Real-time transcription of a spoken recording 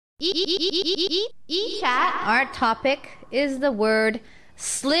Chat, our topic is the word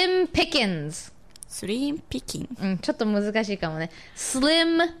slim pickings. Slim picking. ちょっと難しいかもね。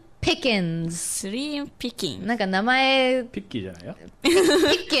Slim pickings. Slim picking. なんか名前、ピッキーじゃないよ。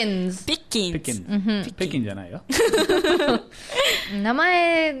pickings. ピッキンペキン。ペキンじゃないよ。名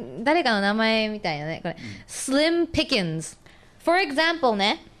前、誰かの名前みたいなね。これ、Slim pickings. For example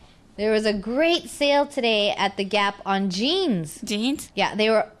ね。There was a great sale today at the Gap on jeans. Jeans? Yeah, they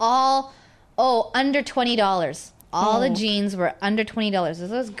were all, under $20. All the jeans were under $20. It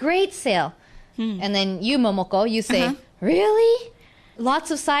was a great sale. And then you, Momoko, you say, really?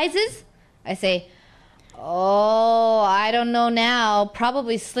 Lots of sizes? I say, I don't know now.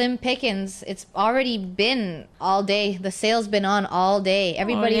 Probably slim pickings. It's already been all day. The sale's been on all day.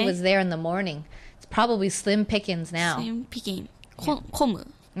 Everybody was there in the morning. It's probably slim pickings now. Slim picking. コム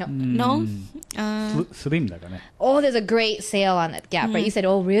No. No? スリムだからね。There's a great sale on at Gap, right? You said,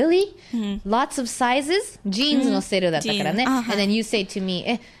 really? Lots of sizes? Jeans のセールだったからね。And then you say to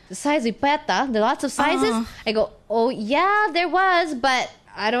me, サイズいっぱいあった? There lots of sizes? I go, yeah, there was, but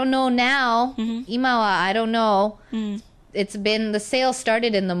I don't know now. 今は I don't know. It's been, the sale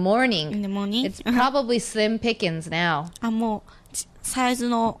started in the morning. In the morning? It's probably slim pickings now. もうサイズ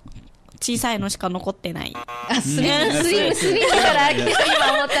の小さいのしか残ってない。スリムだから今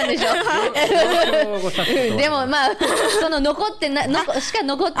思ったんでしょ。でもまあその残ってなしか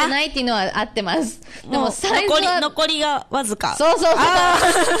残ってないっていうのは合ってます。でもサイズは残りがわずか。そう。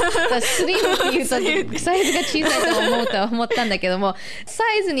スリムって言うとサイズが小さいと思ったんだけども、サ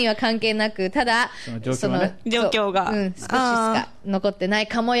イズには関係なく、ただその状況が少ししか残ってない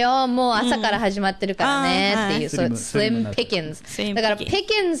かもよ。もう朝から始まってるからねっていう、そうslim pickings。だから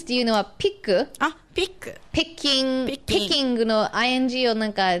pickings っていうのはピック。ピック。ピッキングの ing をな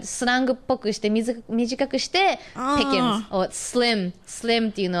んかスラングっぽくして短くして、pickings。slim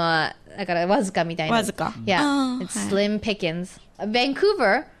っていうのは、だからわずかみたいな。わずか。Yeah, it's slim pickings.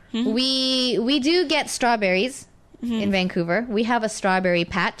 Vancouver, we do get strawberries. In Vancouver, we have a strawberry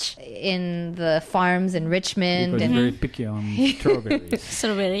patch in the farms in Richmond. Because very picky on strawberries.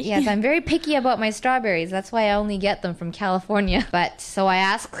 Strawberry? Yes, I'm very picky about my strawberries. That's why I only get them from California. But so I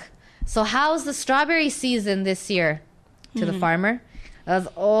ask, so how's the strawberry season this year? To the farmer. I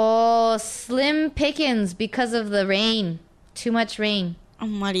was, slim pickings because of the rain. Too much rain. あ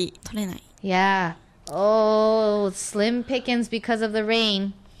んまり取れない。Yeah. Slim pickings because of the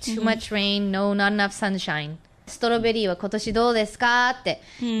rain. Too much rain. No, not enough sunshine. ストロベリーは今年どうですかって。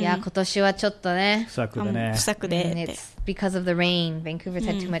いや、今年はちょっとね。不作でね。不作で。It's because of the rain. Vancouver's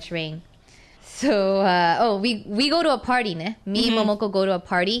had too much rain. So, we go to a party ね。Me and Momoko go to a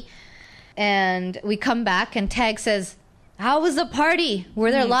party. And we come back and Tag says, how was the party?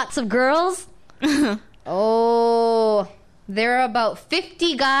 Were there lots of girls? There are about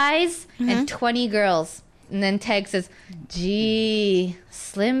 50 guys and 20 girls. And then Tag says, gee,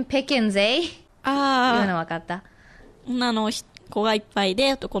 slim pickings, eh? 今の分かった？女の子がいっぱい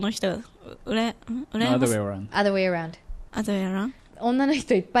で男の人がOther way around. Other way around? 女の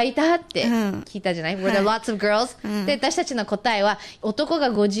人いっぱいいたって聞いたじゃない？ Were there lots of girls? で、私たちの答えは男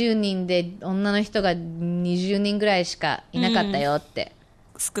が50人で女の人が20人ぐらいしかいなかったよって。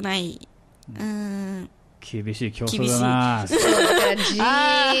少ない。厳しい競争だな。そうだから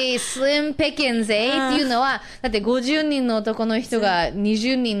slim pickings, っていうのはだって50人の男の人が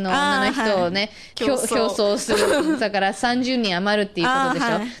20人の女の人をね、競争する。だから30人余るっていうことでし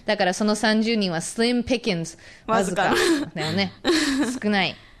ょ。だからその30人は slim pickings わずかだよね。少な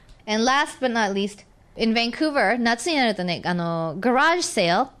い。And last but not least, in Vancouver 夏になるとね、garage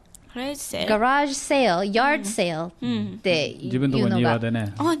sale garage sale, yard sale っていうのが、自分のとこ庭で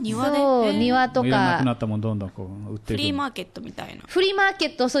ね。庭で。そう、庭とか。いらなくなったもんどんどんこう売ってる。フリーマーケットみたいな。フリーマーケ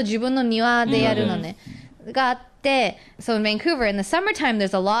ットをそう自分の庭でやるのね。があって、so in Vancouver, in the summertime,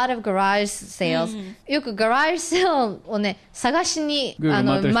 there's a lot of garage sales. よく garage sale をね、探しに、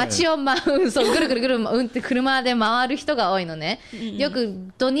街をそう、ぐるぐるって車で回る人が多いのね。よ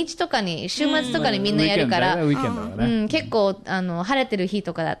く土日とかに、週末とかにみんなやるから、結構、晴れてる日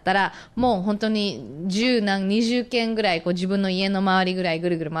とかだったら、もう本当に20軒ぐらい、こう自分の家の周りぐらい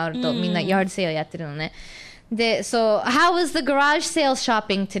ぐるぐる回ると、みんな yard sale やってるのね。で、so, how was the garage sale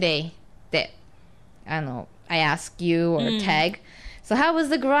shopping today? って。I ask you or Tag. So how was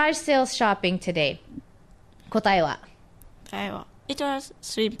the garage sale shopping today? 答えは It was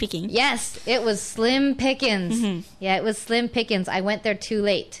slim picking. Yes, it was slim pickings. Yeah, it was slim pickings. I went there too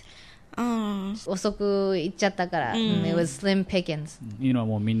late. 遅く行っちゃったから。It was slim pickings. いいのは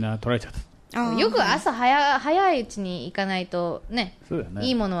もうみんな取られちゃった。よく朝早いうちに行かないとね、そうだね、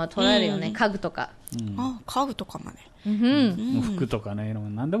いいものは取られるよね、家具とか。家具とかまで。服とかね、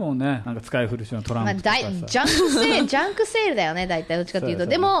何でもね、なんか使い古しのトランプとかさ、ジャンクセールだよね、大体どっちかというと。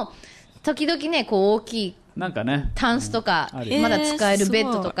でも時々ね、こう大きいなんかね、タンスとか、まだ使えるベ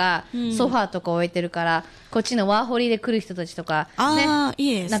ッドとか、ソファーとか置いてるから、こっちのワーホリで来る人たちとか、ね、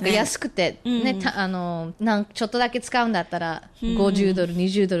いいですね、なんか安くて、ね、ちょっとだけ使うんだったら、50ドル、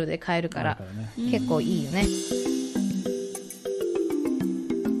20ドルで買えるから、結構いいよね。